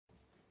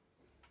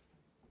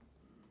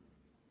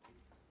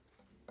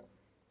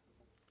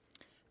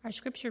Our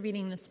scripture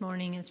reading this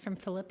morning is from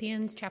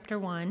Philippians chapter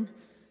 1,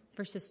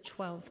 verses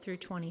 12 through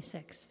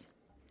 26.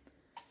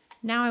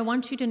 Now I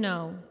want you to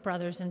know,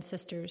 brothers and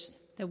sisters,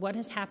 that what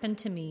has happened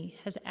to me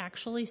has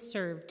actually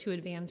served to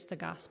advance the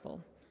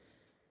gospel.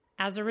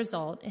 As a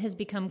result, it has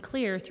become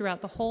clear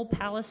throughout the whole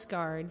palace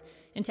guard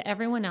and to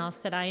everyone else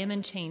that I am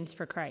in chains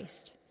for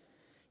Christ.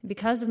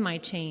 Because of my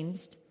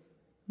chains,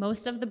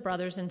 most of the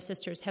brothers and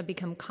sisters have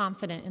become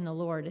confident in the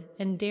Lord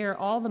and dare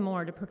all the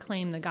more to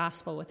proclaim the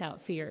gospel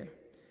without fear.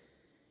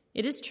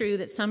 It is true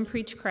that some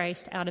preach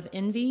Christ out of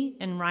envy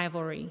and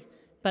rivalry,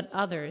 but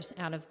others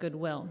out of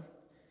goodwill.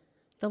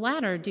 The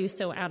latter do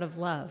so out of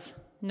love,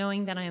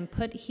 knowing that I am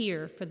put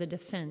here for the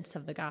defense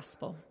of the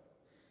gospel.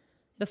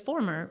 The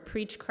former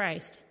preach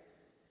Christ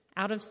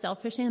out of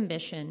selfish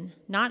ambition,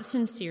 not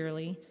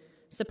sincerely,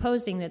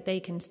 supposing that they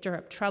can stir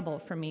up trouble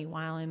for me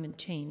while I'm in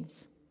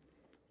chains.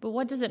 But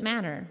what does it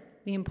matter?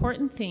 The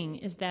important thing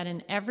is that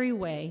in every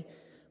way,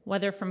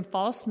 whether from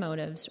false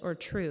motives or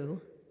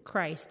true,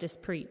 Christ is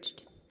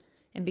preached.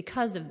 And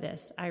because of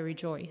this, I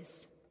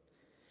rejoice.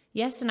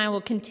 Yes, and I will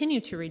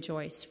continue to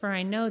rejoice, for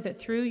I know that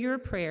through your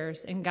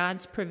prayers and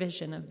God's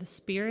provision of the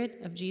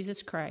Spirit of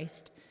Jesus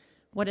Christ,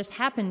 what has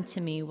happened to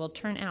me will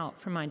turn out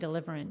for my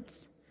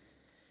deliverance.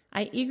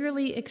 I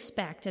eagerly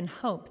expect and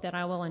hope that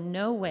I will in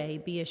no way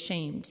be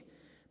ashamed,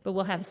 but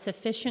will have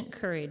sufficient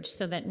courage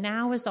so that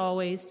now, as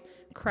always,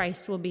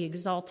 Christ will be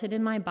exalted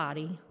in my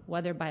body,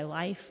 whether by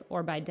life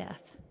or by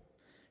death.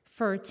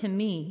 For to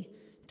me,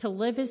 to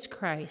live is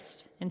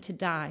Christ, and to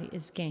die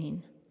is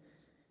gain.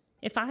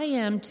 If I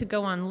am to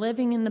go on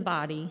living in the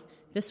body,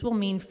 this will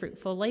mean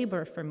fruitful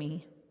labor for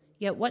me.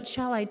 Yet what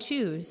shall I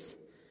choose?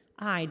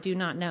 I do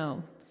not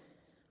know.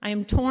 I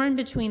am torn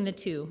between the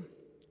two.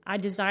 I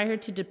desire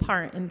to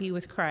depart and be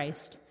with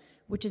Christ,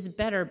 which is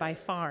better by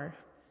far.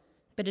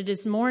 But it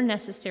is more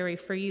necessary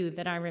for you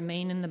that I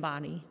remain in the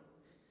body.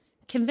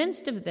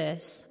 Convinced of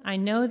this, I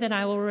know that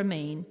I will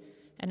remain,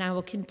 and I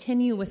will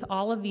continue with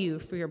all of you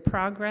for your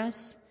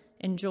progress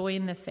and joy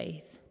in the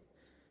faith,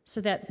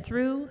 so that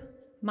through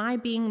my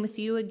being with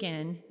you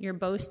again, your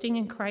boasting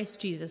in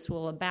Christ Jesus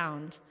will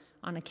abound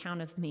on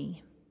account of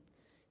me.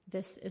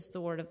 This is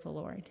the word of the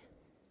Lord.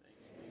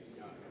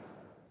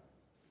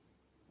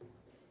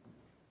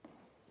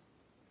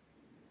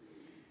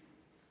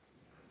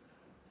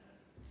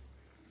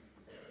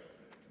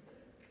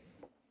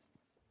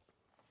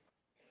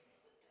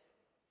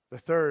 The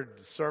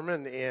third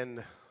sermon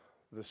in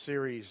the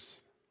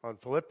series on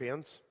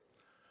Philippians,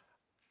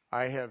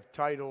 I have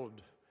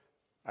titled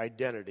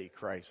Identity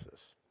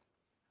Crisis.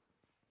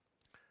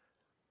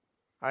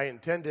 I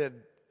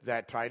intended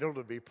that title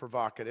to be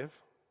provocative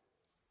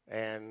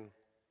and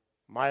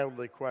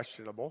mildly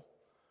questionable,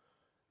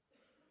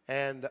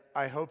 and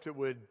I hoped it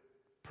would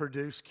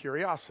produce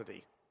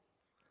curiosity.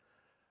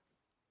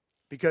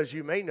 Because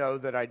you may know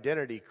that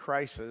identity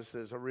crisis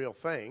is a real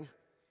thing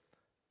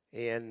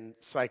in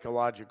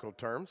psychological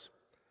terms.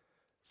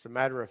 As a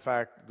matter of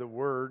fact, the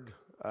word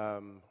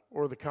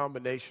or the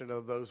combination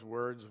of those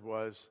words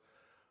was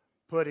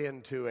put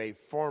into a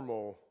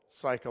formal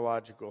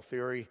psychological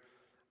theory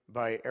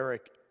by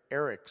Erik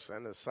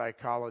Erikson, a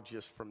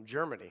psychologist from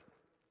Germany.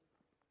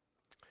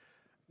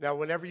 Now,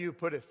 whenever you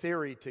put a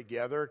theory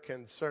together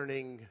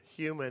concerning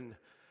human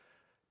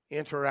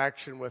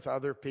interaction with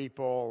other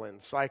people and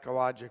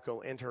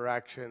psychological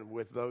interaction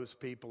with those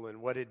people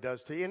and what it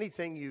does to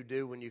anything you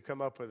do when you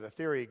come up with a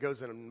theory, it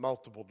goes in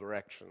multiple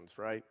directions,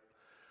 right?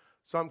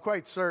 So I'm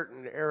quite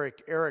certain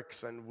Erik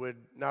Erikson would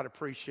not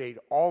appreciate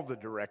all the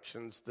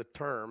directions the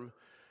term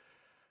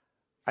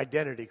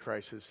identity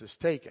crisis is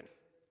taken.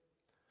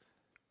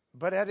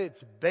 But at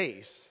its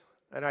base,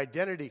 an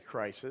identity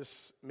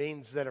crisis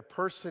means that a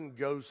person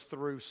goes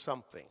through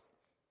something.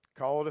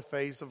 Call it a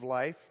phase of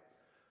life,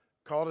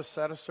 call it a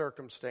set of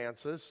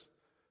circumstances,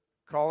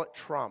 call it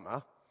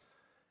trauma.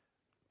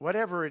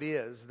 Whatever it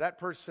is, that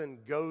person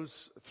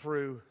goes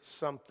through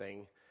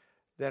something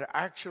that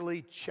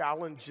actually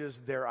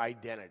challenges their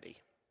identity.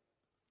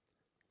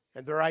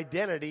 And their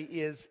identity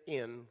is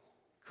in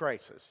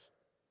crisis.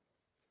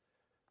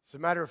 As a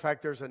matter of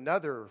fact, there's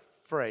another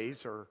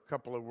phrase or a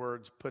couple of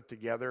words put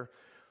together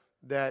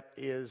that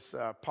is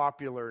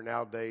popular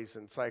nowadays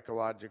in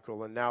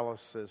psychological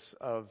analysis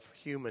of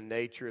human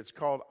nature. It's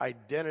called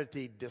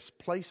identity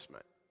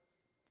displacement,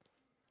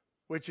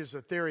 which is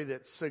a theory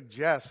that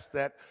suggests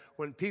that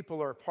when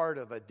people are part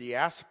of a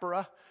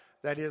diaspora,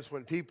 that is,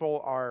 when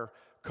people are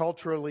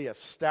culturally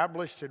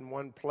established in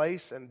one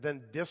place and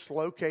then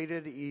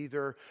dislocated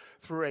either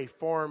through a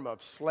form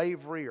of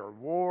slavery or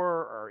war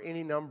or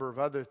any number of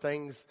other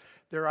things,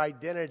 their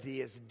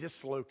identity is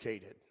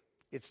dislocated.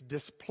 It's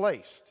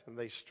displaced, and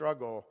they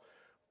struggle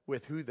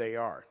with who they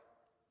are.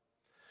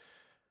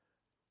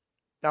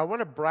 Now, I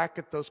want to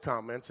bracket those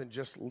comments and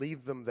just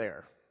leave them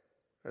there.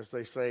 As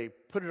they say,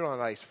 put it on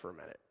ice for a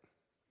minute.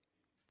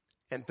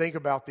 And think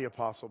about the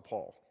Apostle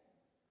Paul.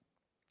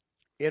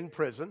 In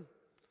prison,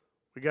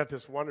 we got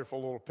this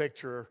wonderful little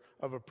picture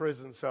of a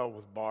prison cell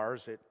with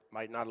bars. It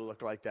might not have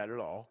looked like that at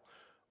all.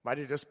 Might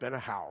have just been a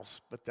house,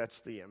 but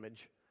that's the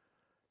image.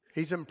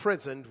 He's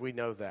imprisoned, we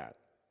know that.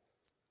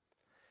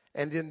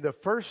 And in the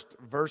first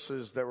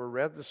verses that were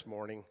read this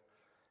morning,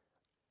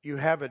 you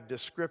have a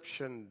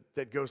description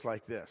that goes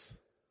like this.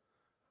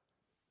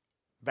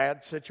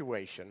 Bad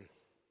situation,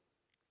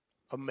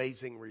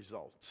 amazing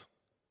results.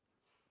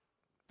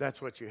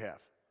 That's what you have.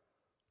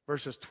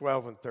 Verses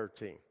 12 and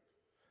 13.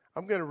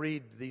 I'm going to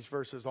read these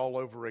verses all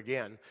over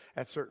again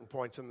at certain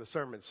points in the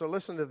sermon. So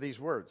listen to these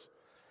words.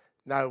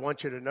 Now I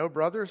want you to know,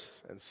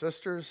 brothers and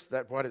sisters,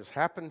 that what has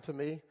happened to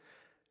me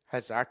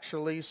has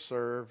actually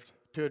served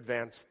to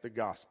advance the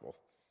gospel.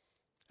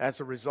 As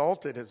a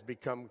result, it has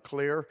become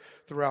clear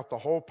throughout the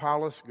whole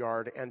palace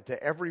guard and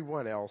to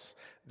everyone else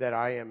that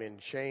I am in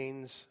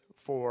chains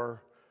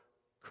for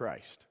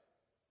Christ.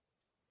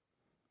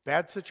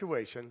 Bad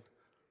situation,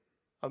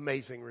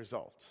 amazing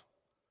results.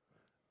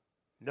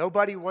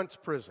 Nobody wants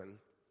prison,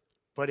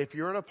 but if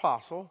you're an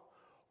apostle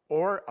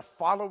or a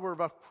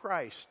follower of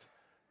Christ,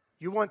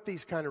 you want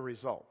these kind of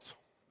results.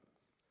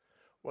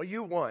 What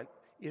you want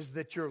is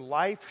that your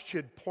life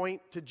should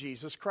point to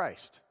Jesus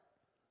Christ,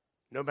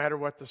 no matter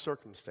what the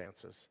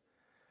circumstances.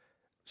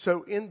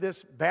 So in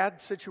this bad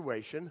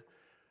situation,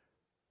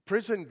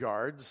 prison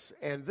guards,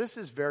 and this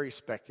is very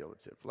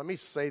speculative. Let me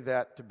say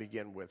that to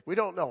begin with. We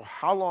don't know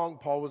how long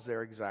Paul was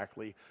there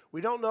exactly.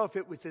 We don't know if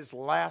it was his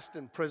last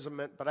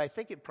imprisonment, but I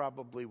think it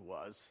probably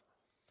was.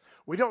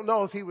 We don't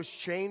know if he was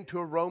chained to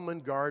a Roman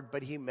guard,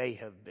 but he may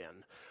have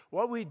been.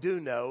 What we do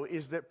know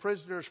is that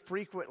prisoners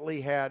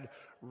frequently had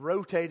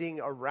rotating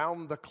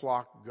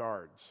around-the-clock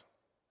guards,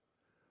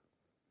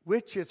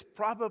 which is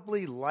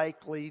probably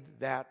likely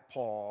that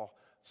Paul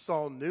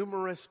saw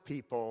numerous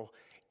people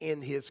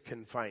in his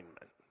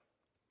confinement.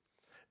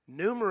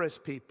 Numerous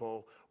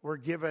people were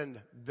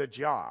given the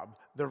job,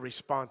 the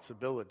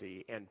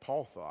responsibility, and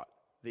Paul thought,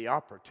 the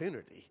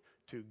opportunity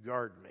to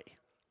guard me.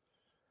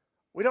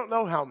 We don't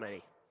know how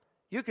many.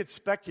 You could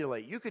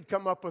speculate. You could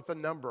come up with a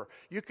number.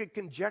 You could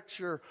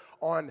conjecture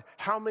on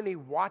how many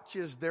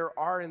watches there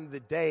are in the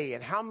day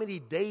and how many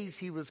days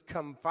he was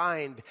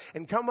confined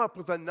and come up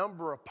with a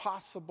number of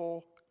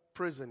possible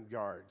prison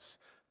guards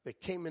that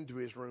came into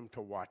his room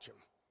to watch him.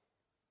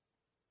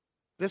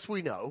 This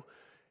we know,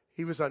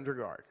 he was under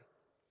guard.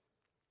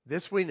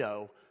 This we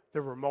know,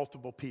 there were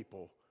multiple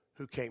people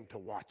who came to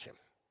watch him.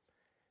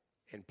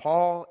 And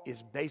Paul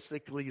is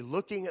basically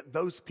looking at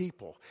those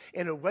people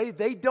in a way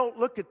they don't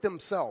look at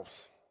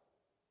themselves.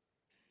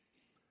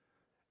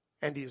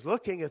 And he's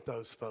looking at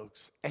those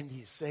folks and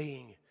he's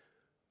saying,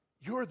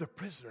 you're the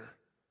prisoner.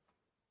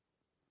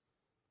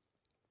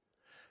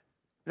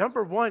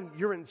 Number one,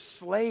 you're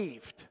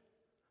enslaved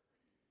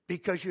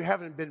because you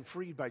haven't been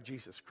freed by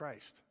Jesus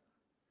Christ.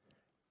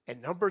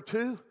 And number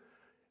two,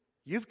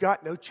 you've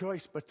got no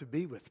choice but to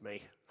be with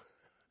me.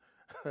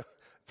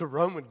 The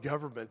Roman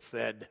government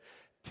said,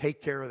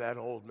 take care of that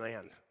old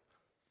man.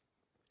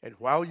 And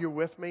while you're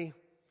with me,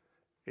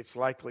 it's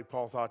likely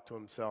Paul thought to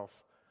himself,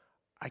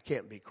 I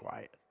can't be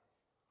quiet.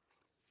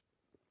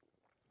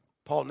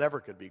 Paul never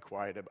could be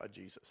quiet about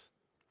Jesus.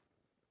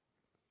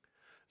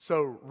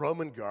 So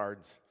Roman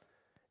guards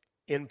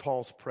in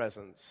Paul's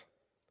presence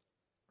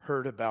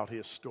heard about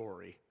his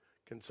story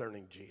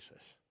concerning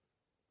Jesus.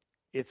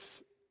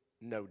 It's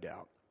no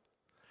doubt.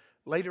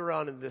 Later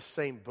on in this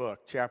same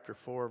book, chapter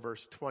 4,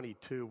 verse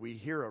 22, we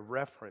hear a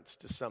reference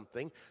to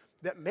something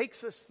that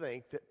makes us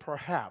think that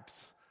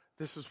perhaps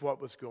this is what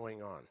was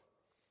going on.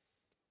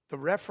 The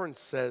reference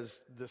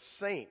says, the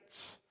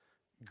saints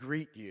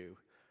greet you,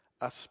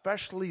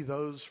 especially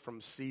those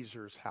from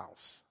Caesar's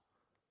house.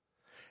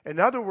 In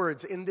other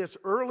words, in this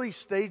early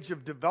stage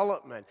of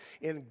development,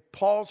 in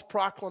Paul's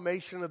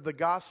proclamation of the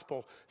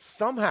gospel,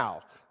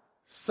 somehow,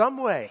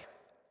 some way,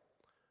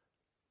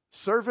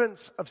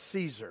 servants of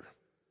Caesar,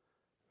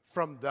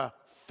 from the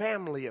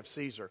family of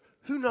Caesar,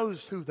 who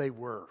knows who they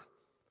were,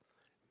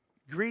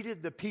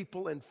 greeted the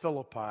people in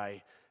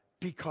Philippi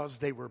because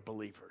they were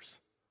believers.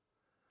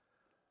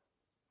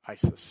 I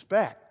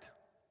suspect,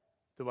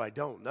 though I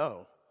don't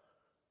know,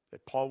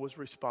 that Paul was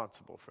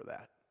responsible for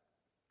that.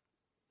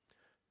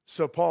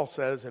 So Paul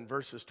says in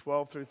verses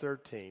 12 through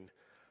 13,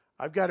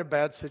 I've got a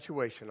bad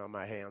situation on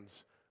my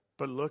hands,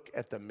 but look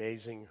at the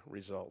amazing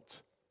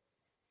results.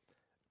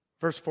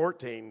 Verse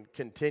 14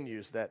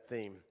 continues that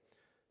theme.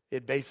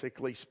 It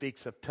basically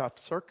speaks of tough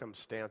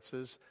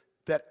circumstances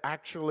that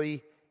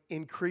actually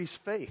increase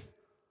faith.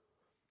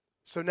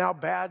 So now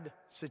bad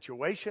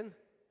situation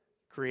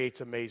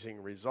creates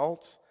amazing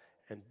results,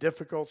 and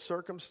difficult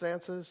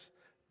circumstances,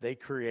 they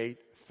create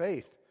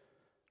faith.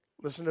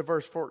 Listen to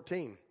verse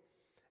 14.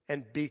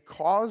 And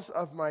because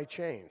of my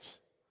chains,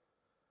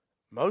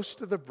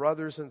 most of the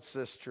brothers and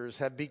sisters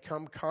have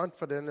become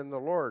confident in the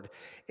Lord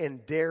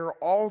and dare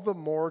all the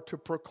more to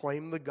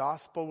proclaim the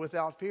gospel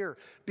without fear.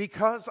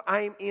 Because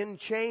I'm in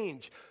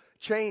chains,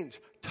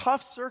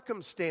 tough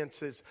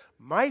circumstances,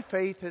 my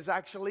faith has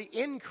actually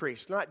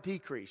increased, not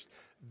decreased.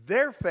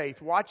 Their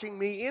faith, watching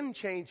me in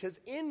change, has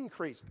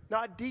increased,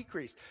 not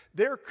decreased.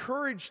 Their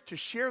courage to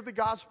share the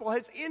gospel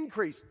has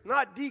increased,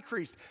 not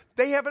decreased.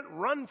 They haven't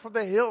run for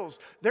the hills.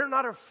 They're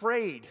not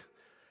afraid.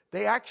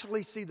 They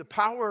actually see the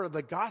power of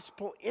the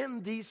gospel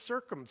in these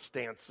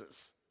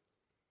circumstances.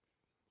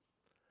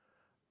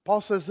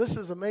 Paul says this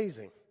is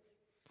amazing.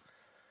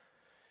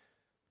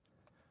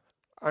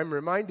 I'm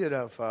reminded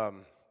of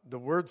the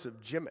words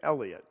of Jim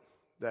Elliot,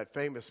 that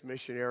famous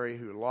missionary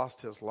who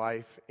lost his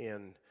life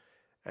in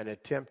an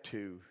attempt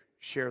to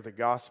share the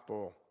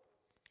gospel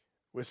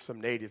with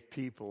some native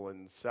people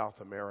in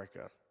South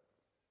America.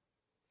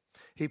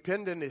 He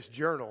penned in his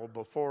journal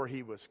before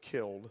he was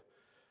killed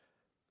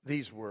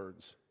these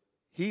words: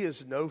 "He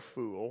is no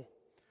fool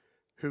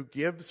who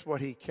gives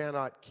what he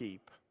cannot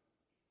keep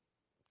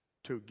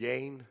to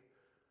gain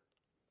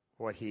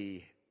what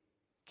he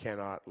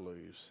cannot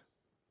lose."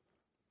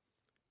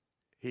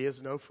 He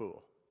is no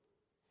fool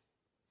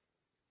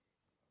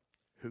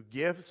who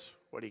gives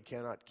what he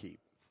cannot keep.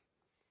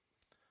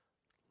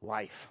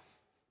 Life,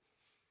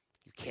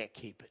 you can't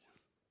keep it.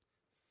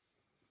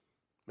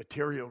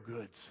 Material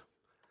goods,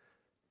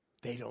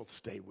 they don't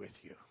stay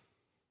with you.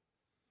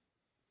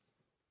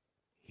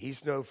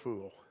 He's no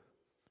fool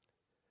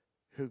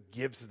who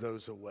gives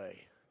those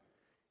away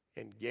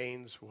and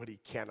gains what he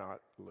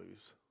cannot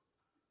lose.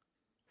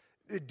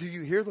 Do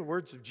you hear the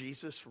words of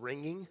Jesus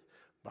ringing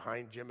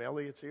behind Jim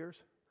Elliot's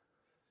ears?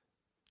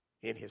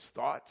 In his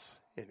thoughts,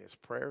 in his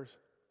prayers?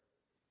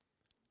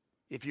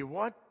 If you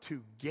want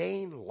to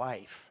gain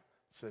life,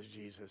 says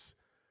Jesus,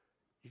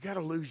 you got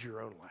to lose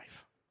your own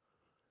life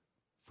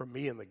for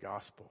me and the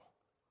gospel.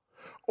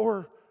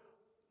 Or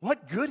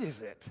what good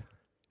is it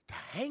to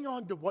hang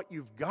on to what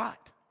you've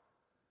got?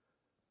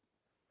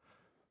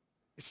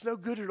 It's no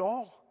good at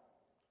all.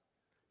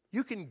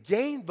 You can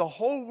gain the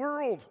whole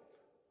world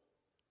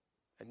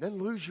and then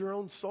lose your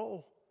own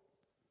soul.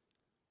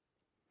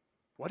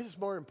 What is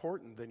more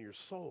important than your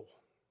soul?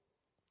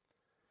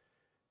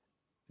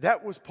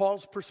 That was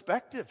Paul's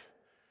perspective.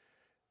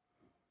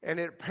 And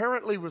it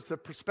apparently was the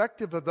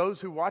perspective of those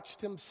who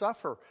watched him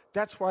suffer.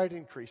 That's why it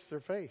increased their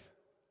faith.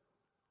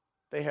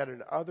 They had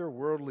an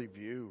otherworldly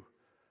view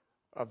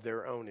of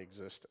their own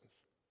existence.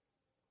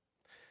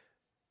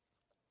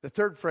 The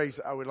third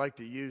phrase I would like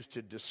to use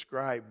to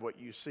describe what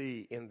you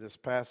see in this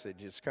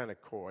passage is kind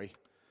of coy.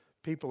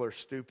 People are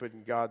stupid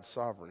and God's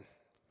sovereign.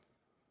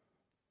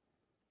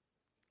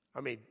 I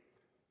mean,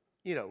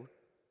 you know,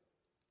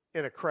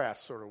 in a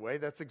crass sort of way,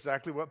 that's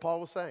exactly what Paul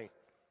was saying.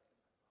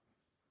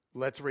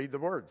 Let's read the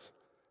words.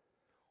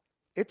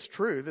 It's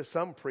true that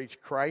some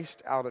preach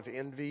Christ out of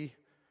envy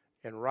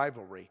and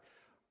rivalry.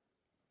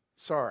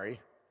 Sorry,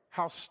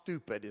 how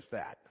stupid is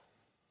that?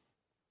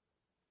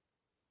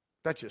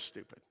 That's just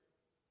stupid.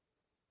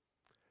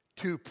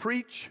 To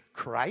preach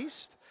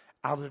Christ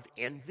out of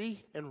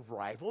envy and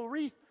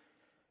rivalry?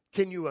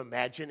 Can you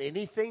imagine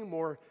anything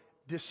more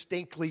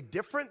distinctly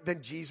different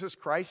than Jesus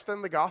Christ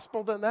and the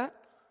gospel than that?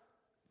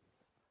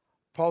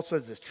 Paul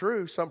says it's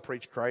true. Some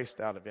preach Christ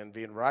out of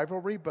envy and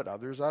rivalry, but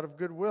others out of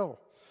goodwill.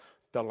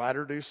 The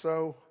latter do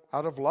so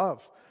out of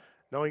love,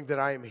 knowing that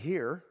I am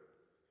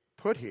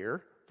put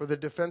here, for the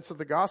defense of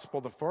the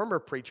gospel. The former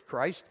preach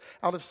Christ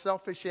out of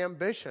selfish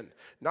ambition,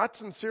 not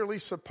sincerely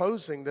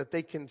supposing that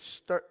they can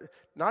stir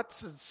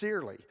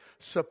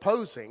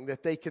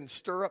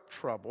up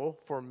trouble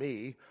for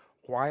me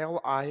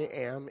while I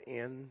am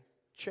in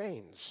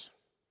chains.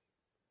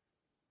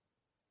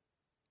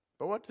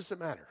 But what does it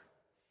matter?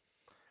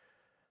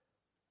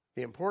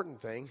 The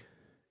important thing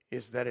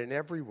is that in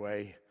every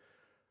way,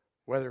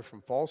 whether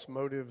from false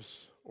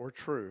motives or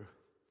true,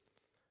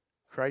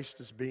 Christ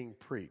is being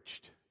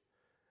preached.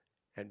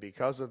 And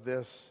because of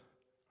this,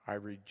 I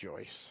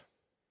rejoice.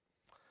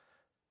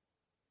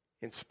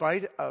 In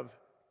spite of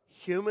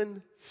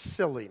human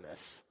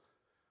silliness,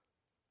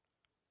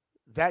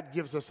 that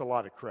gives us a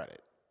lot of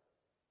credit.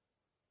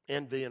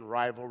 Envy and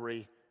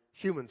rivalry,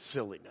 human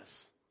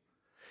silliness.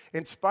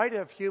 In spite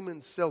of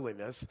human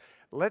silliness,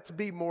 let's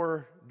be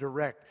more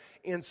direct.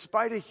 In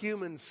spite of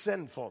human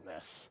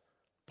sinfulness,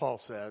 Paul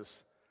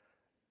says,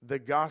 the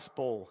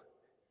gospel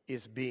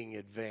is being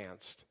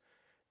advanced.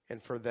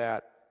 And for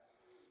that,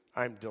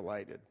 I'm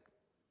delighted.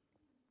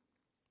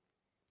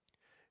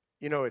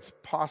 You know, it's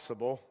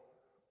possible,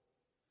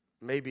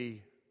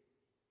 maybe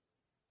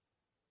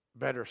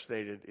better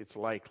stated, it's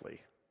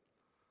likely,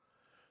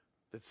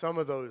 that some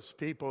of those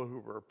people who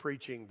were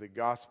preaching the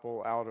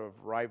gospel out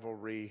of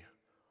rivalry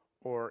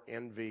or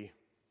envy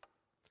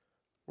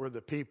were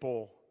the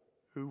people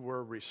who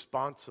were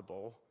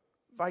responsible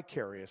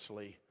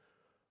vicariously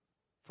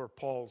for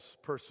Paul's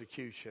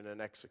persecution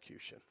and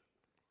execution.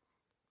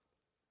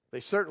 They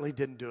certainly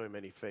didn't do him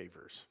any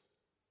favors.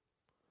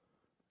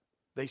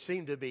 They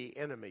seemed to be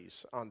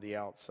enemies on the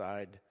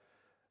outside,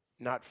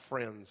 not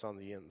friends on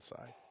the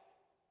inside.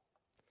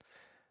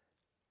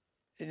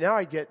 And now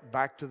I get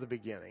back to the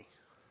beginning,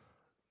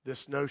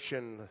 this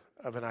notion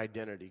of an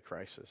identity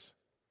crisis.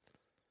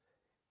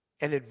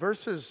 And in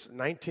verses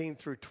 19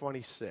 through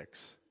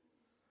 26,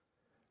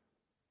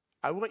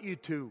 I want you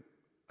to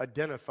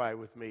identify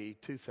with me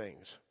two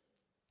things: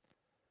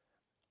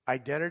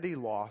 identity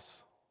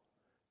loss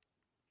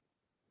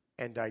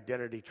and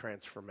identity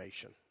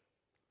transformation.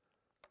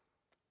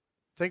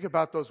 Think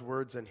about those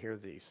words and hear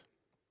these.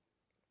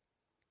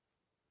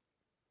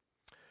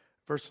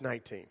 Verse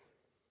 19.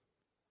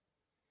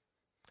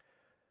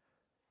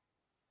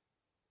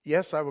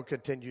 Yes, I will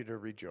continue to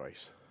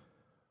rejoice,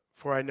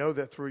 for I know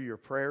that through your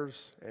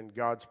prayers and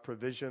God's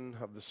provision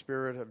of the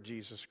Spirit of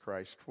Jesus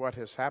Christ, what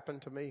has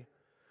happened to me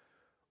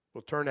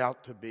will turn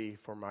out to be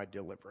for my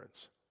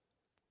deliverance.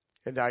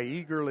 And I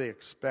eagerly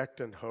expect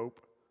and hope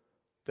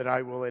that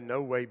I will in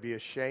no way be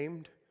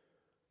ashamed,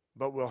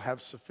 but will have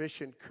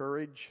sufficient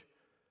courage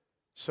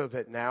so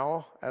that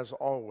now, as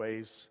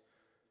always,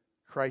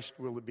 Christ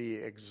will be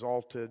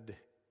exalted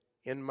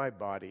in my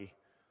body,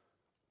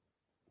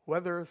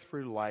 whether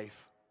through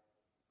life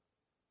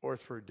or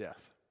through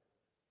death.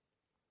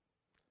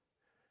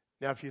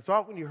 Now, if you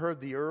thought when you heard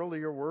the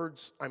earlier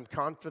words, I'm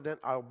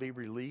confident I'll be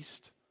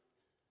released,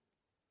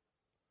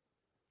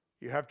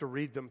 you have to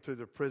read them through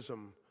the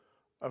prism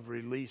of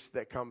release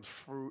that comes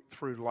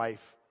through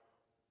life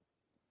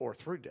or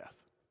through death.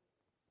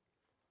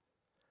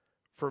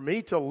 For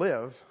me to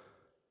live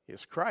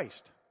is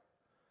Christ,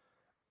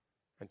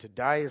 and to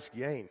die is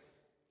gain.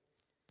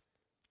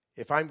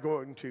 If I'm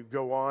going to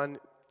go on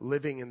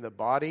living in the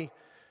body,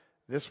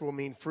 this will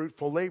mean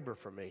fruitful labor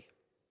for me.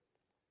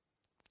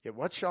 Yet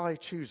what shall I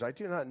choose? I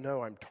do not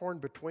know. I'm torn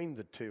between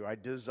the two. I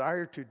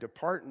desire to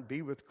depart and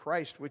be with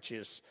Christ, which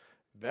is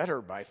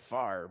better by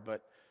far,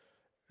 but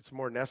it's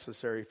more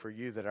necessary for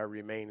you that I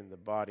remain in the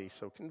body.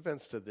 So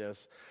convinced of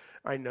this,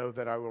 I know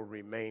that I will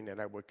remain and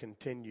I will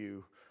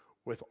continue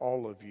with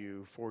all of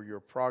you for your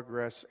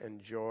progress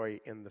and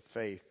joy in the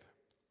faith,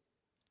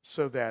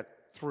 so that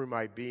through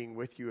my being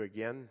with you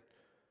again,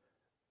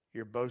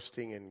 your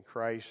boasting in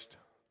Christ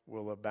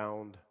will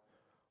abound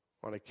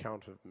on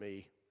account of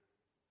me.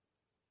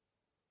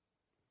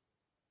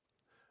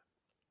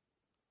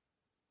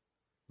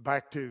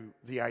 Back to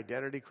the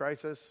identity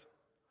crisis,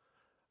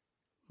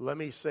 let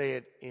me say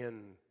it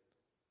in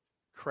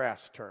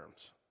crass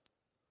terms.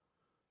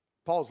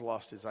 Paul's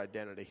lost his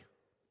identity.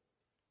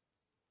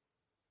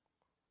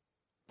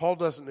 Paul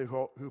doesn't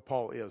know who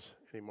Paul is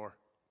anymore.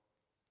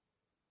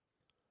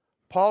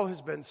 Paul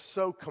has been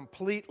so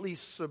completely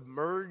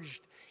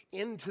submerged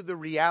into the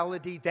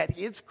reality that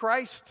is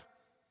Christ,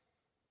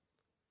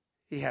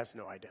 he has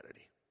no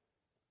identity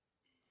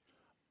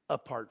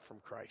apart from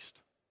Christ.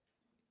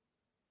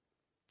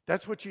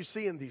 That's what you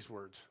see in these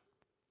words.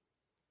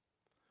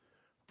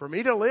 For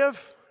me to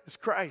live is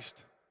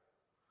Christ.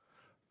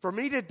 For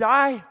me to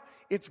die,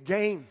 it's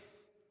gain.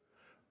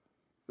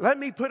 Let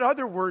me put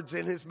other words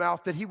in his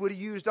mouth that he would have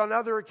used on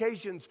other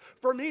occasions.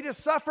 For me to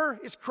suffer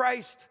is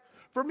Christ.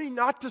 For me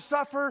not to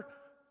suffer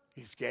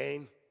is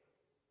gain.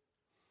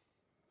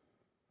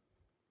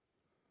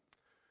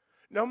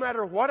 No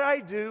matter what I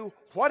do,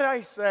 what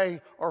I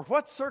say, or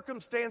what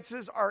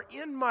circumstances are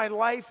in my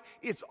life,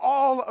 it's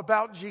all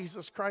about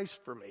Jesus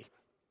Christ for me.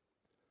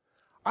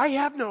 I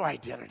have no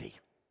identity.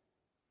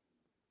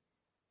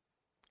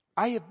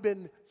 I have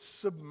been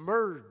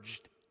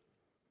submerged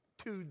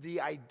to the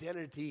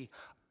identity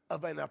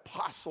of an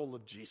apostle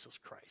of Jesus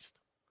Christ.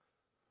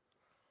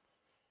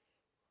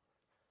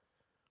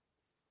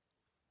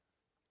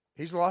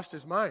 He's lost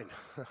his mind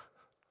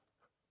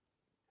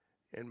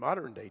in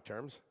modern day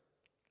terms.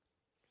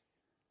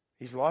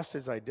 He's lost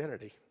his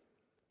identity.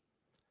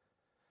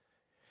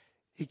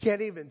 He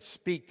can't even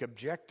speak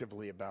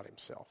objectively about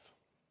himself.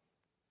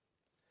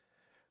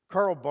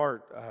 Karl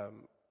Barth,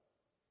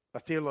 a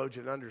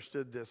theologian,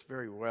 understood this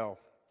very well.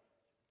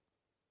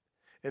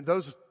 And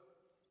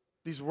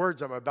these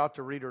words I'm about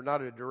to read are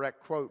not a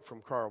direct quote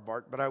from Karl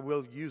Barth, but I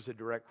will use a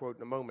direct quote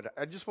in a moment.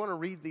 I just want to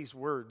read these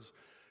words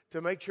to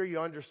make sure you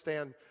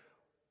understand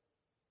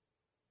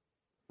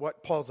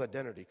what Paul's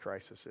identity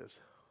crisis is.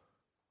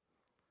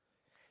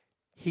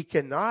 He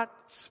cannot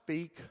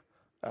speak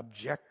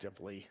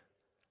objectively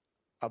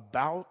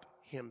about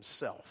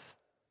himself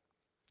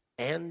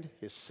and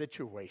his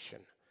situation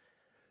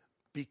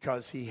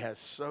because he has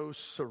so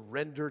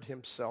surrendered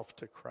himself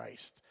to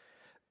Christ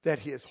that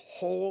his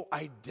whole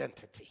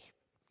identity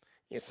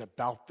is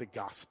about the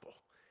gospel.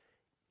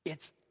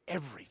 It's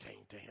everything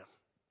to him.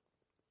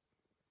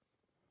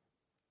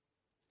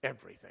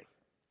 Everything.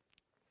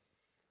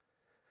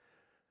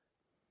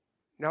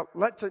 Now,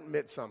 let's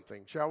admit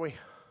something, shall we?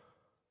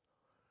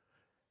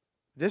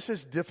 This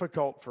is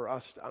difficult for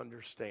us to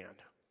understand.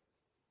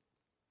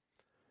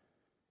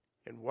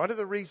 And one of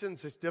the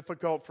reasons it's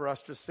difficult for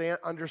us to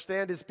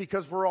understand is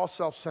because we're all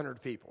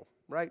self-centered people,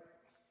 right?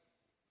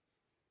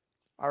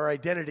 Our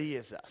identity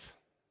is us.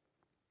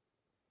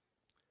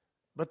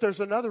 But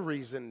there's another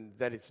reason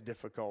that it's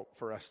difficult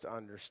for us to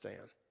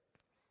understand.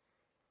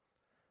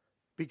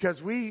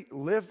 Because we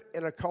live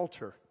in a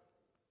culture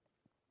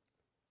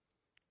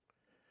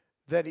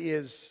that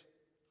is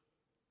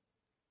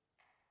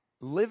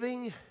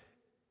living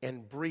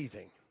and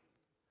breathing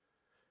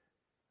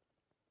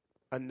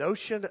a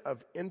notion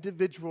of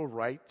individual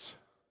rights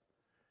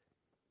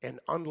and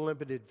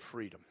unlimited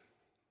freedom.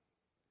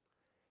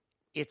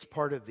 It's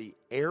part of the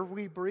air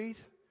we breathe.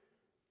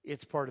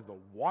 It's part of the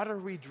water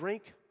we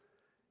drink.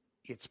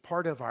 It's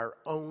part of our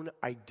own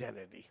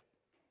identity.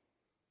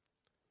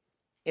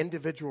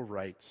 Individual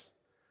rights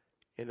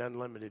and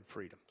unlimited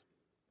freedom.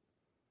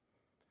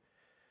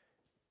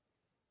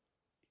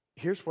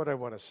 Here's what I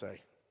want to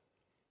say.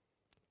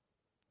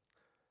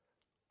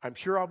 I'm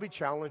sure I'll be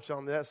challenged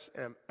on this,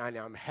 and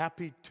I'm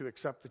happy to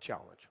accept the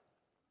challenge.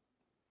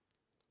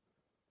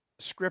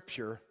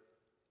 Scripture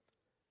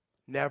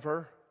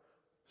never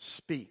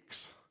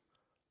speaks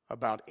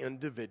about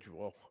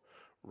individual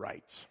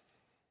rights.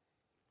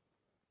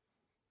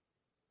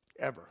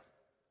 Ever.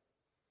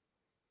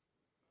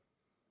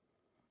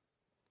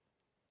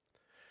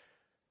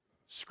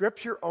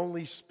 Scripture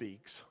only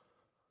speaks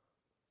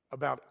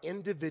about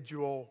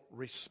individual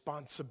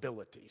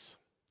responsibilities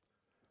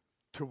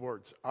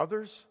towards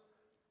others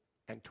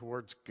and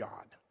towards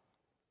God.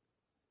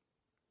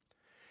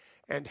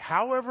 And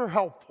however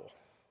helpful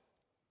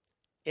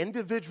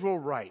individual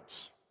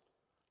rights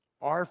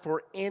are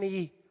for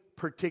any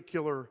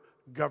particular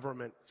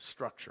government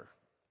structure,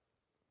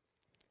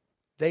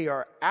 they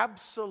are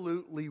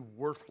absolutely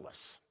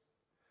worthless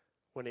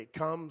when it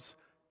comes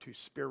to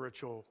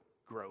spiritual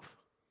growth.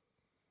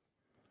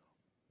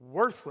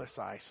 Worthless,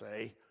 I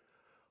say,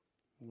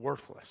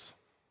 worthless.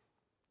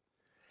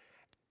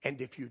 And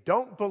if you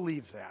don't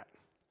believe that,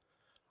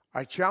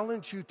 I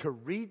challenge you to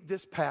read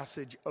this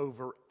passage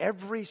over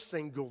every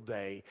single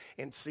day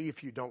and see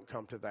if you don't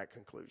come to that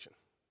conclusion.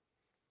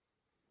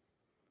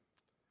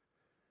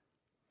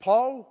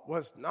 Paul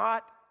was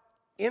not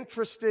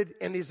interested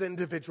in his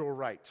individual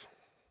rights.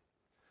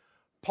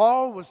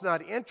 Paul was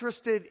not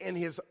interested in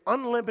his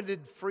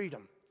unlimited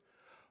freedom.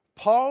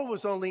 Paul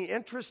was only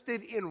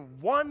interested in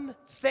one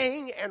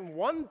thing and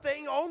one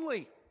thing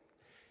only: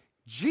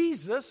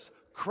 Jesus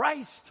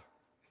Christ.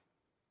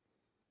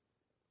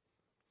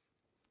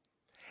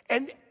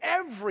 And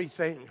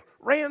everything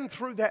ran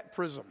through that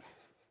prism.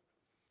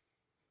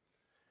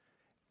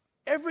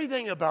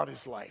 Everything about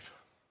his life.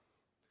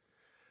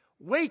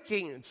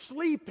 Waking and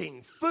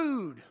sleeping,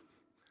 food,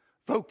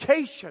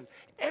 vocation,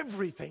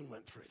 everything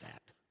went through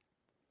that.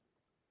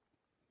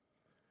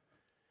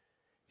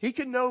 He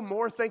could no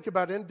more think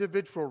about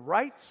individual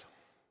rights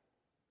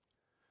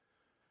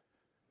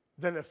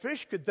than a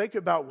fish could think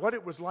about what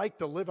it was like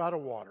to live out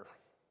of water.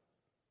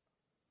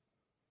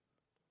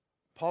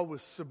 Paul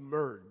was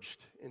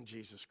submerged in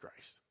Jesus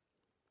Christ.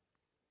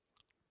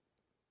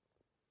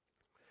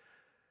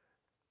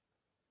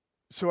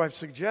 So I've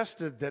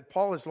suggested that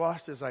Paul has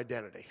lost his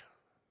identity.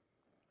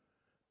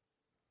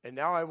 And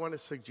now I want to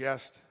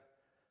suggest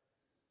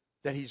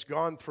that he's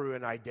gone through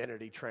an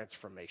identity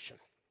transformation,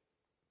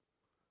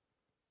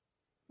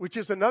 which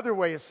is another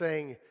way of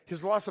saying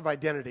his loss of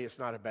identity is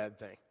not a bad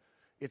thing.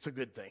 It's a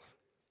good thing.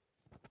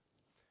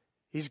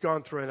 He's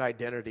gone through an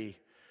identity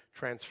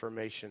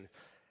transformation.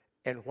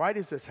 And why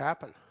does this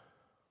happen?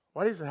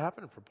 Why does it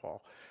happen for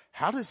Paul?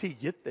 How does he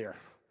get there?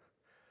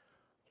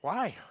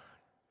 Why?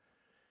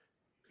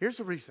 Here's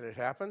the reason it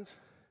happens,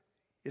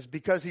 is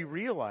because he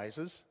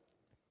realizes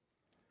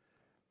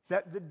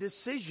that the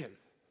decision,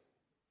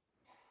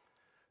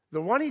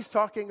 the one he's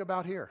talking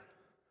about here,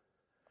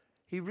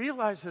 he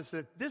realizes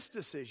that this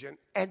decision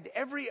and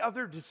every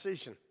other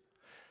decision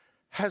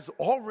has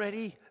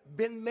already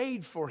been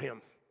made for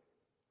him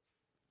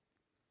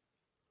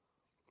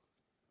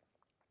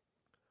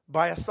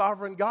by a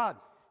sovereign God.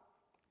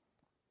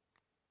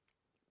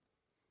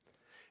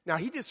 Now,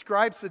 he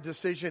describes the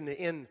decision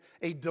in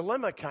a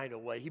dilemma kind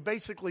of way. He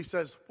basically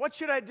says, what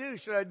should I do?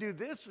 Should I do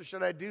this or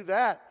should I do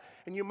that?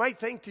 And you might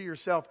think to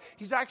yourself,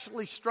 he's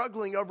actually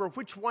struggling over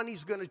which one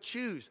he's going to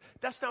choose.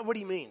 That's not what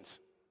he means.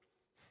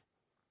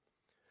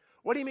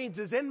 What he means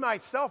is, in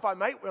myself, I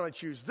might want to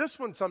choose this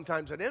one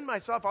sometimes, and in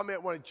myself, I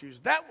might want to choose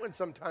that one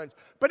sometimes.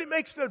 But it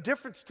makes no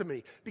difference to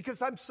me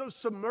because I'm so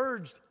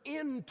submerged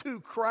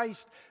into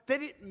Christ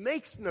that it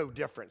makes no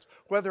difference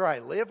whether I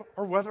live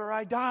or whether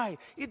I die.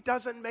 It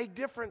doesn't make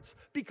difference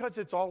because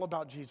it's all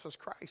about Jesus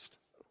Christ.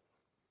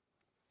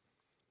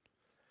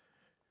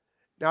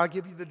 Now, I'll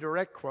give you the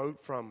direct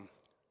quote from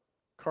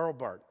Karl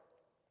Barth.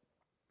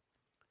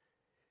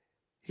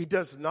 He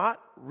does not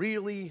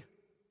really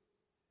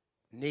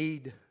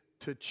need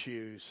to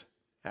choose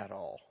at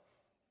all.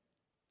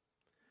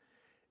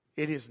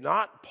 It is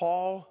not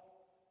Paul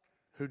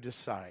who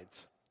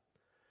decides,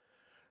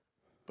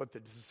 but the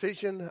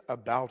decision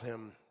about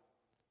him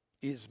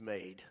is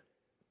made.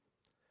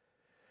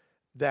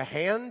 The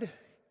hand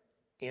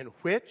in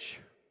which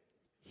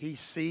he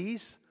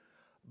sees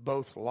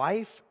both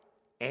life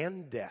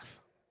and death,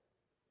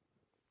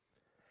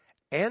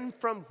 and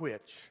from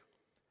which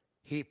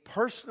he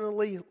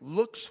personally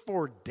looks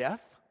for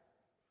death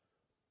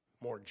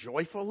more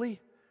joyfully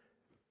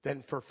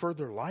than for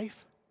further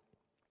life,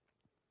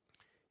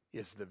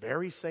 is the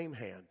very same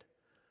hand.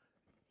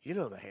 You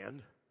know the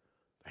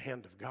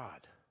hand of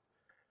God,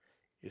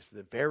 is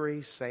the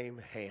very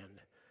same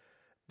hand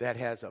that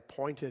has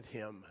appointed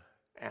him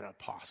an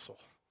apostle.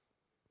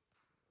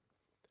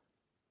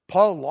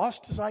 Paul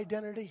lost his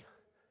identity,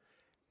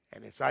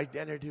 and his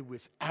identity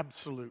was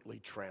absolutely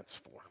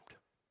transformed.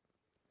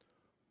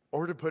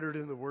 Or to put it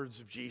in the words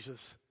of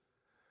Jesus,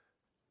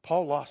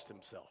 Paul lost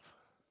himself.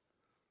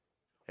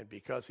 And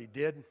because he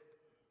did,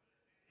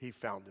 he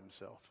found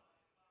himself.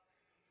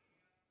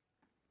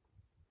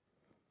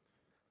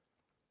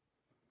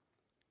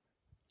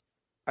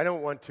 I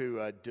don't want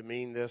to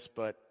demean this,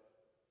 but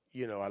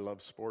you know I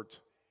love sports.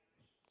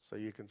 So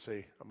you can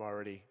see I'm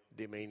already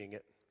demeaning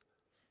it.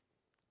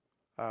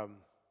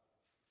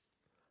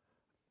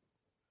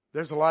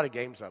 There's a lot of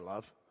games I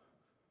love.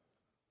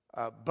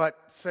 But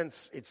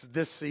since it's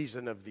this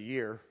season of the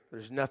year,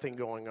 there's nothing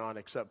going on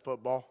except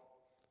football.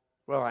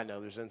 Well, I know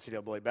there's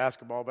NCAA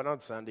basketball, but on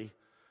Sunday,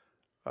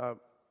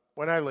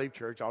 when I leave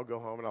church, I'll go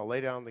home and I'll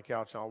lay down on the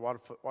couch and I'll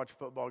watch a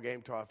football game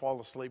until I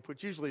fall asleep,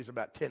 which usually is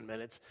about 10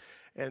 minutes.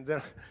 And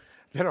then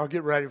I'll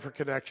get ready for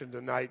connection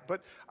tonight.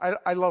 But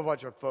I love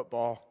watching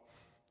football.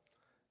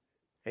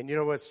 And you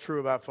know what's true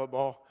about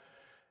football?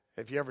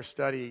 If you ever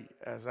study,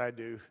 as I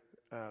do,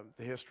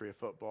 the history of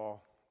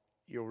football,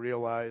 you'll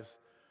realize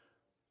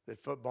that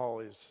football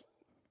is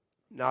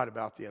not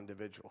about the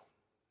individual.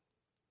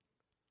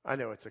 I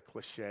know it's a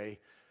cliche.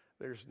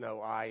 There's no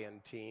I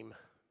in team,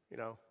 you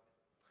know.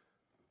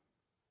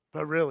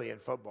 But really, in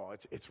football,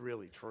 it's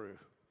really true.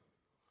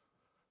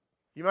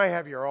 You might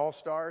have your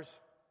all-stars.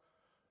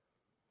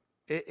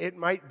 It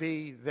might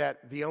be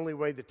that the only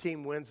way the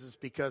team wins is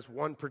because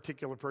one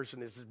particular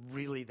person is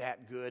really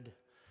that good.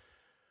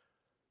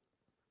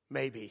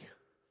 Maybe.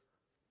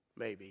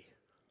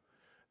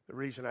 The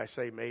reason I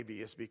say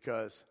maybe is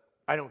because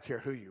I don't care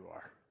who you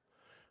are.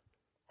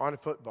 On a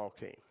football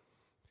team,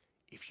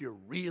 if you're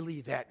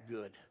really that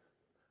good,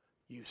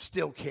 you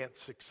still can't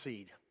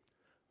succeed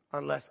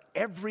unless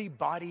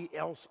everybody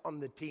else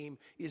on the team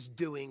is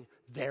doing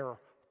their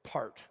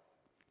part.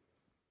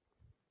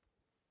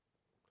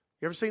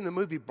 You ever seen the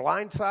movie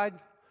Blind Side?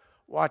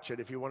 Watch it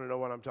if you want to know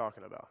what I'm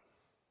talking about.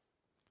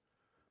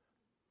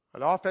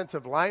 An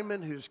offensive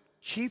lineman whose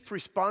chief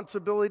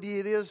responsibility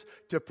it is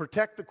to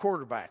protect the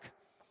quarterback.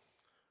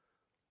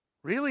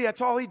 Really?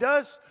 That's all he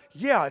does?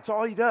 Yeah, that's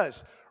all he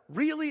does.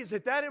 Really? Is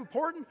it that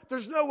important?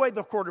 There's no way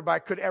the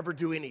quarterback could ever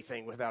do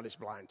anything without his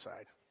blind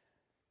side.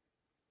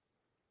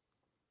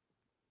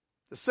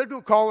 The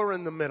signal caller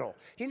in the middle.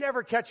 He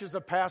never catches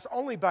a pass,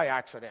 only by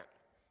accident.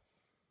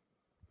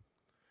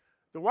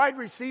 The wide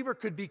receiver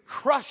could be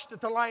crushed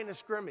at the line of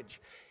scrimmage.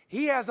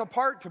 He has a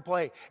part to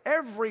play.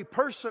 Every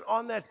person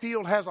on that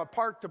field has a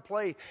part to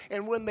play.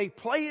 And when they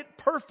play it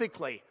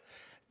perfectly,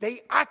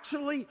 they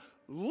actually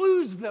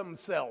lose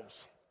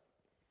themselves.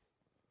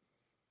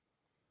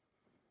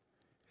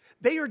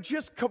 They are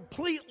just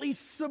completely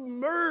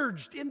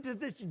submerged into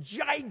this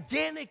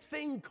gigantic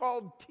thing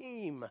called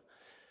team.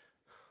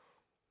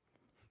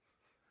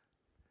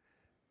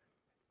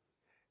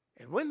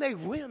 And when they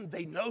win,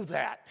 they know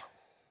that.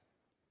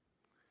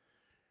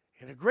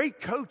 And a great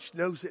coach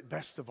knows it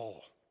best of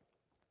all.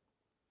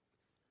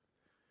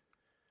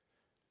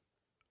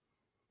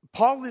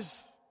 Paul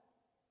is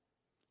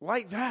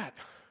like that.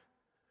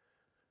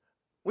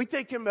 We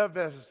think him of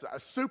as a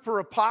super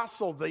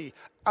apostle, the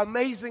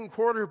amazing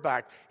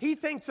quarterback. He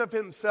thinks of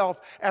himself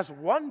as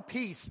one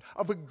piece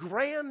of a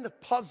grand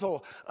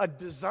puzzle, a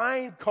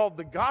design called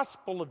the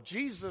gospel of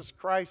Jesus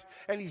Christ,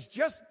 and he's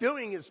just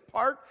doing his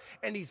part,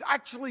 and he's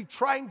actually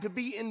trying to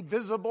be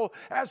invisible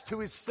as to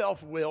his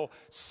self-will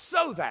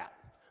so that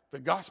the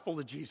gospel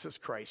of Jesus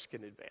Christ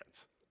can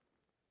advance.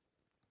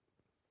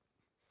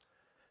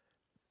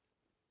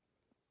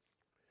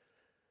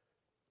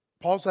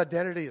 Paul's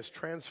identity is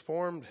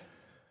transformed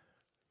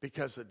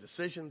because the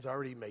decision's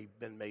already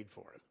been made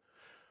for him.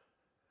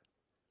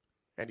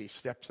 And he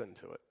steps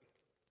into it.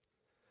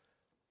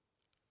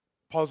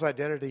 Paul's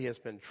identity has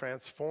been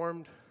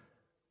transformed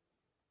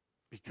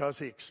because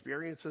he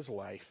experiences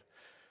life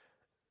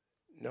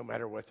no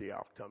matter what the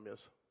outcome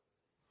is.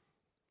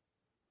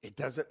 It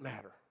doesn't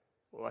matter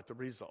what the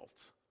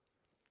results.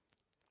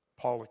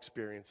 Paul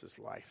experiences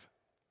life.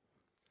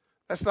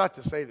 That's not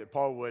to say that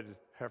Paul would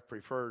have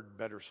preferred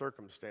better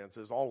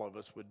circumstances. All of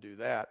us would do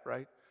that,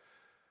 right?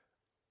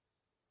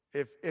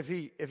 If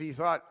he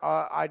thought,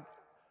 I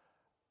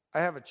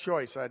have a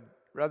choice, I'd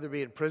rather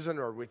be in prison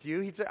or with you,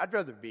 he'd say, I'd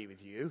rather be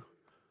with you.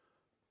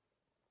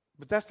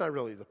 But that's not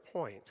really the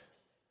point.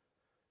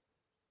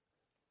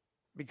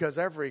 Because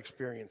every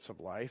experience of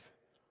life,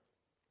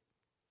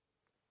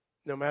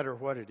 no matter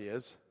what it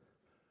is,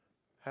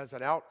 has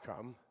an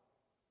outcome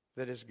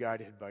that is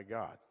guided by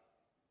God.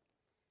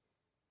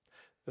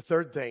 The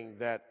third thing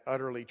that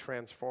utterly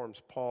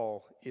transforms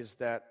Paul is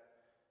that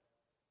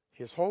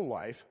his whole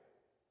life,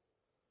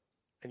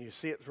 and you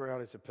see it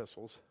throughout his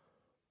epistles,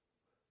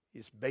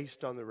 is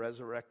based on the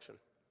resurrection.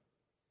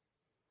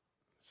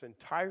 His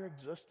entire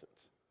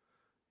existence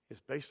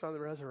is based on the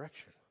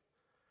resurrection.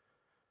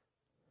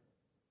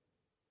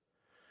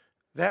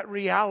 That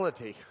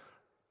reality,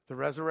 the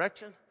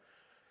resurrection,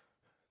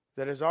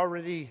 that has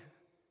already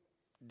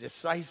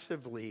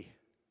decisively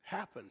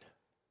happened.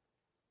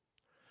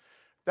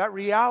 That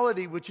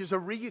reality, which is a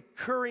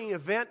recurring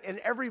event in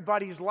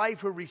everybody's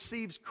life who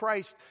receives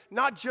Christ,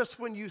 not just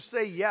when you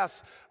say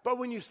yes, but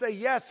when you say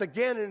yes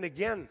again and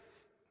again.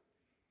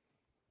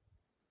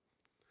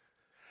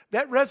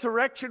 That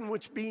resurrection,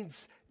 which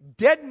means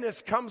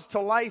deadness comes to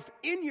life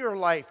in your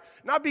life,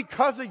 not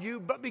because of you,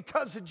 but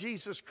because of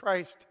Jesus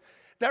Christ.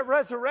 That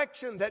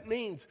resurrection that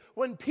means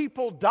when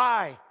people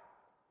die,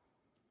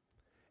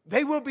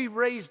 They will be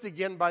raised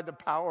again by the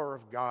power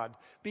of God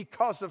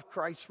because of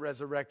Christ's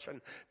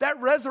resurrection.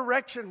 That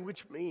resurrection,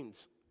 which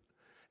means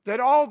that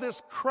all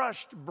this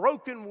crushed,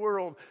 broken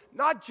world,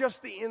 not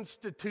just the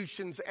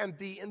institutions and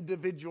the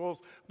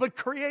individuals, but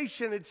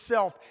creation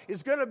itself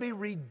is going to be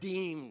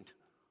redeemed.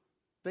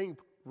 Think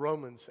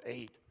Romans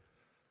 8.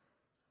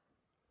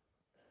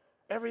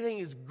 Everything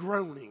is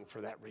groaning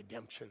for that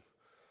redemption.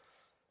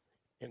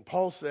 And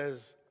Paul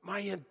says, my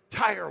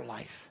entire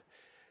life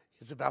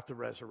is about the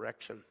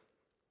resurrection.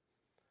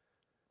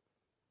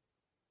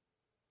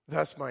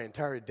 Thus, my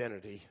entire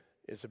identity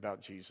is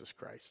about Jesus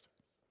Christ.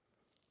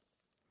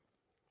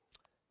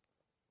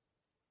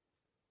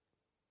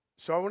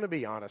 So I want to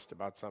be honest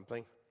about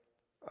something.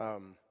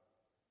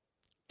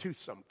 Two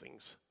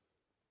somethings.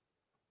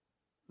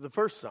 The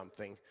first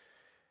something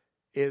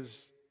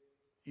is,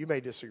 you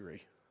may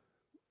disagree,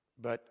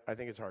 but I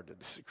think it's hard to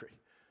disagree.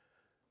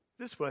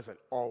 This wasn't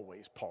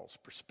always Paul's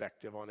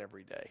perspective on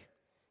every day.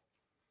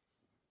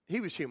 He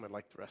was human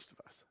like the rest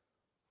of us.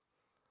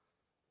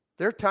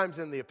 There are times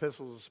in the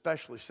epistles,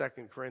 especially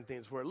 2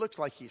 Corinthians, where it looks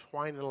like he's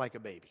whining like a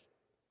baby.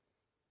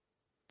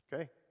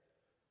 Okay?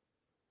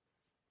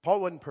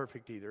 Paul wasn't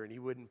perfect either, and he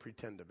wouldn't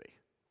pretend to be.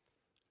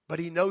 But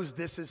he knows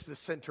this is the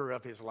center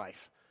of his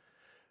life.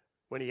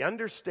 When he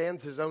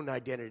understands his own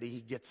identity,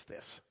 he gets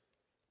this.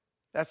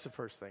 That's the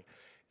first thing.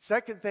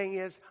 Second thing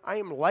is, I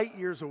am light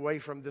years away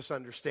from this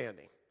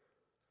understanding.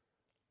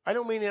 I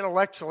don't mean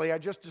intellectually, I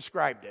just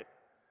described it.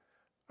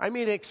 I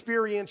mean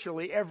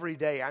experientially every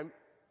day. I'm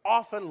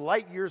often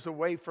light years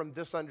away from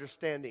this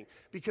understanding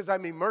because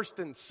I'm immersed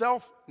in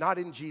self, not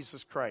in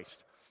Jesus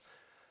Christ.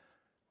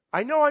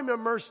 I know I'm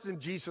immersed in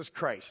Jesus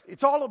Christ.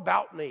 It's all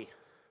about me.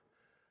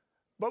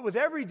 But with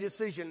every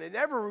decision and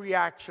every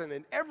reaction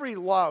and every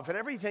love and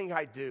everything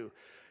I do,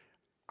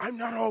 I'm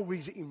not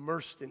always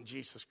immersed in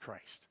Jesus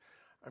Christ.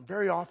 I'm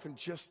very often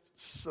just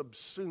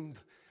subsumed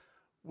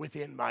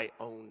within my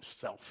own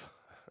self.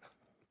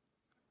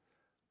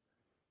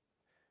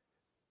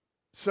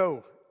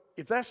 So,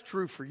 if that's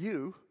true for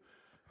you,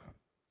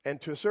 and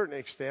to a certain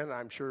extent,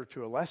 I'm sure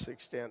to a less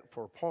extent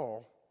for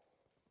Paul,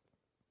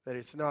 that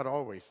it's not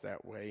always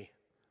that way,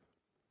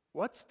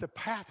 what's the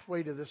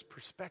pathway to this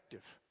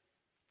perspective?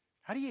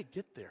 How do you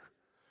get there?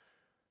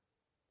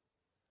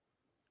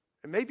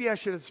 And maybe I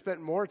should have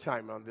spent more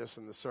time on this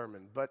in the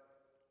sermon, but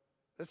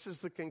this is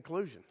the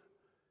conclusion.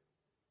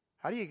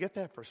 How do you get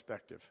that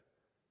perspective?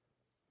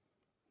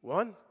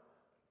 One,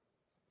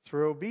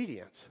 through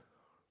obedience.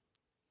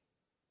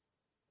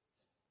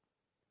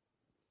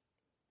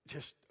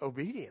 Just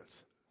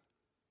obedience.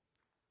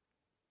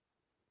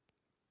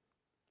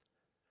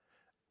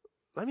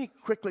 Let me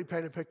quickly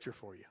paint a picture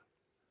for you.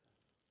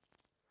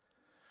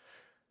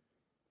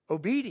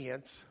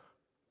 Obedience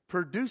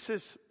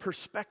produces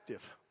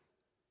perspective.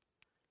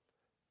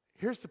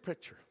 Here's the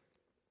picture.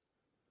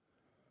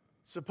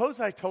 Suppose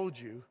I told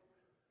you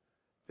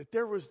that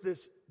there was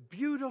this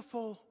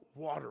beautiful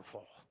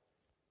waterfall.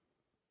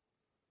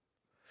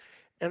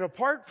 And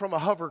apart from a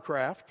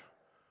hovercraft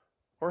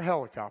or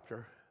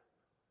helicopter,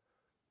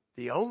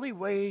 the only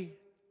way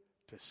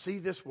to see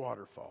this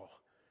waterfall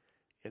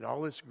in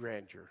all its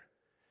grandeur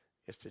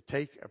is to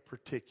take a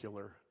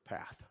particular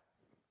path.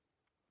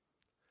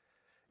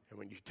 And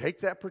when you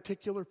take that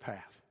particular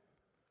path,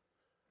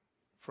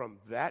 from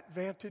that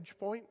vantage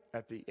point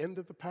at the end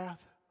of the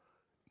path,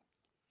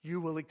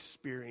 you will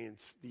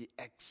experience the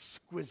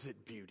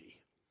exquisite beauty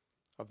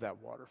of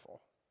that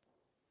waterfall.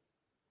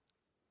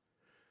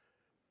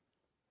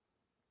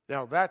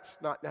 Now, that's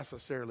not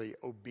necessarily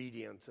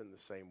obedience in the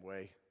same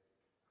way,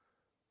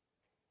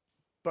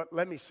 but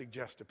let me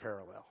suggest a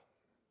parallel.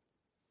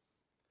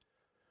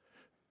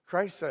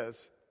 Christ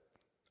says,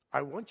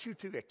 I want you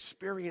to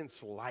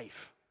experience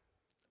life,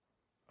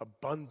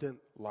 abundant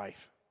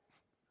life.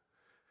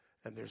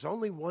 And there's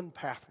only one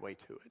pathway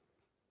to it.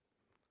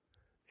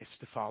 It's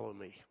to follow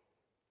me.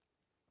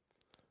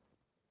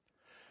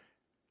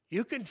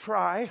 You can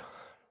try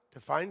to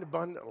find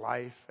abundant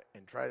life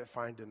and try to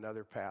find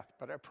another path,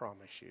 but I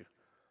promise you,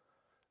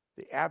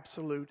 the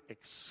absolute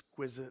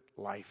exquisite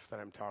life that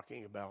I'm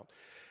talking about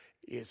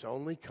is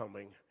only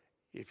coming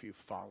if you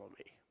follow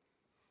me.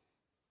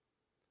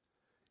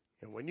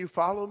 And when you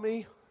follow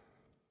me,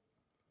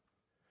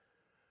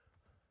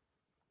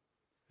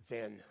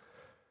 then,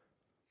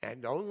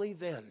 and only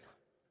then,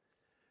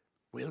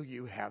 will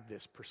you have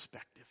this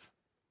perspective.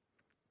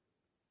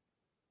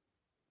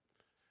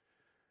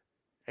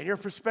 And your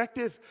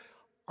perspective,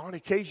 on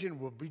occasion,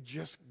 will be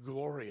just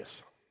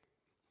glorious.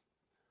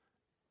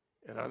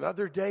 And on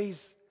other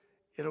days,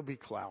 it'll be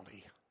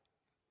cloudy.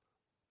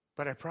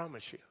 But I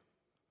promise you,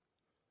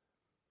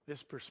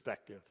 this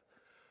perspective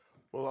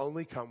will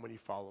only come when you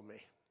follow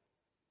me.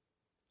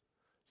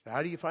 So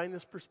how do you find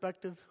this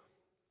perspective?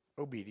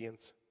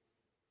 Obedience.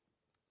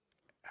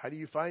 How do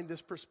you find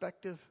this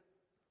perspective?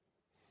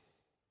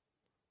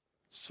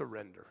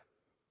 Surrender.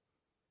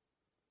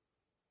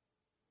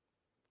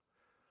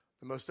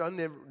 The most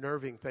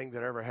unnerving thing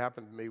that ever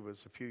happened to me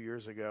was a few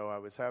years ago. I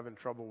was having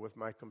trouble with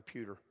my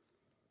computer.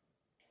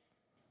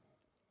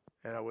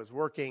 And I was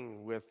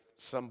working with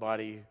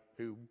somebody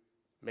who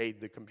made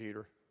the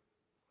computer.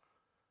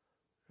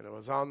 And I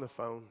was on the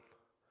phone.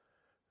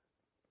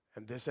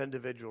 And this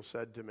individual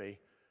said to me,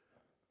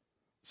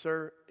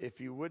 "Sir,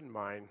 if you wouldn't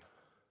mind,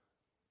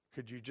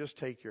 could you just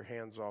take your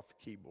hands off the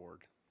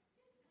keyboard?"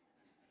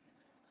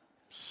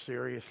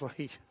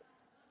 Seriously?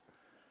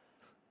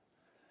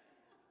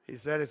 He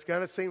said, "It's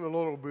going to seem a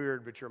little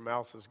weird, but your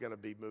mouse is going to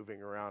be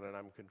moving around and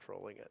I'm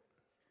controlling it."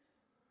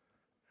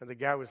 And the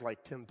guy was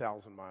like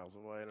 10,000 miles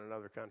away in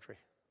another country.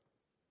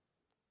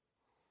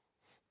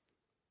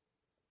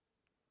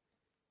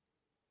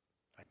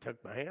 I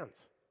took my hands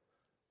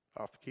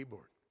off the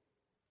keyboard.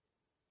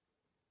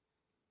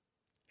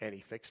 And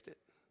he fixed it.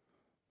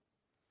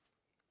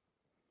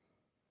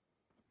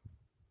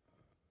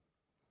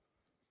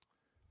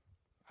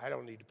 I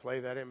don't need to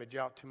play that image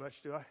out too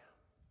much, do I?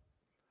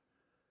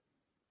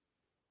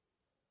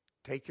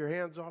 Take your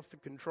hands off the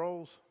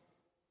controls,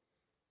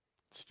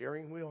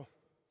 steering wheel,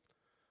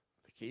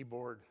 the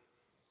keyboard.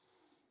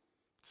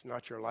 It's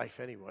not your life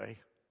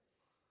anyway.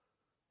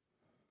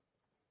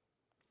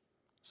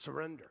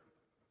 Surrender.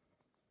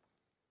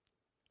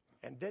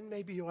 And then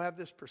maybe you'll have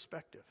this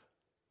perspective.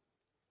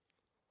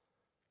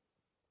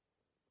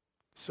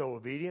 So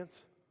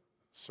obedience,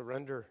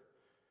 surrender,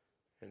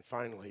 and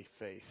finally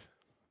faith.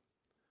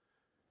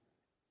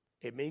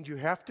 It means you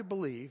have to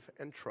believe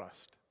and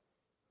trust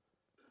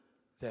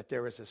that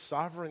there is a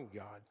sovereign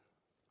God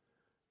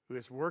who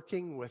is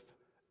working with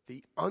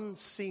the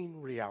unseen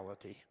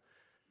reality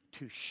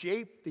to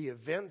shape the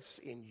events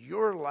in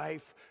your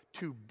life,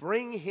 to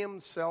bring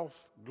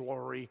himself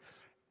glory,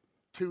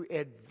 to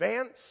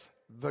advance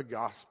the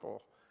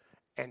gospel,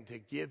 and to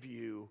give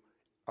you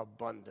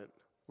abundant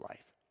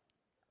life.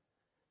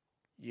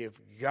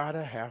 You've got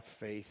to have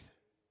faith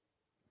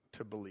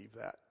to believe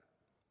that.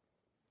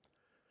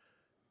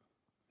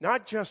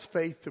 Not just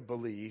faith to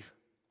believe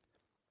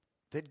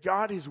that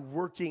God is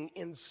working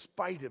in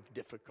spite of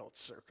difficult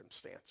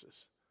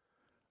circumstances,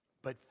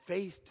 but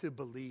faith to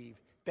believe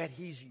that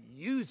he's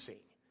using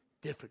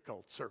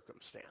difficult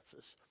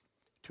circumstances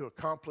to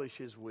accomplish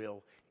his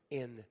will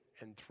in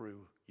and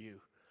through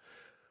you.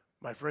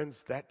 My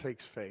friends, that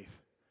takes faith.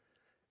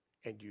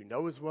 And you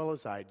know as well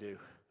as I do,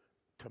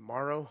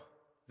 tomorrow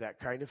that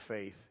kind of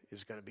faith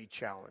is going to be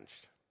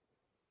challenged.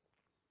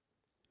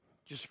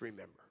 Just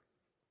remember,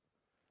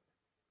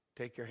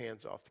 take your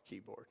hands off the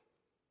keyboard.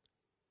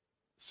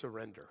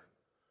 Surrender,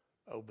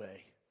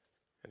 obey,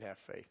 and have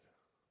faith.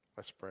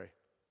 Let's pray.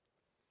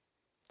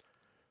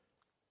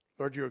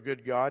 Lord, you're a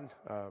good God.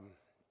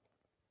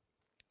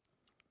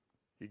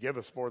 You give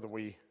us more than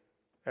we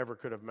ever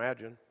could have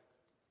imagined,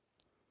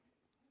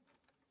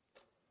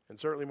 and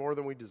certainly more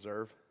than we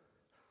deserve.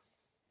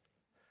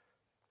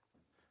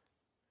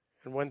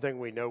 And one thing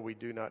we know we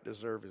do not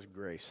deserve is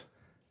grace.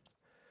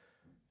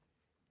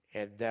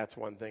 And that's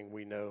one thing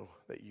we know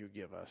that you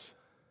give us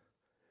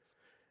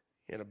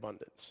in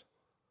abundance.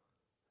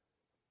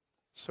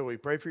 So we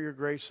pray for your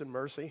grace and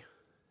mercy.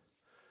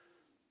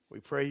 We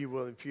pray you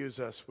will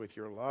infuse us with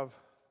your love,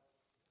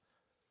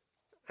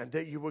 and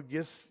that you will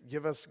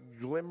give us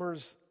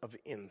glimmers of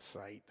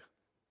insight,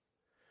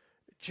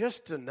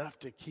 just enough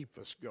to keep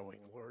us going,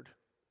 Lord.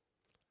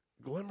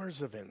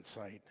 Glimmers of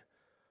insight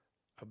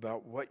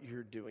about what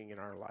you're doing in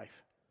our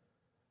life.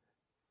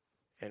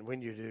 And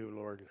when you do,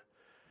 Lord,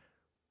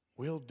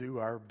 we'll do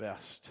our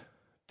best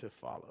to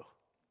follow.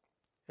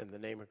 In the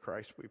name of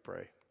Christ we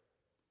pray.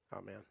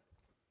 Amen.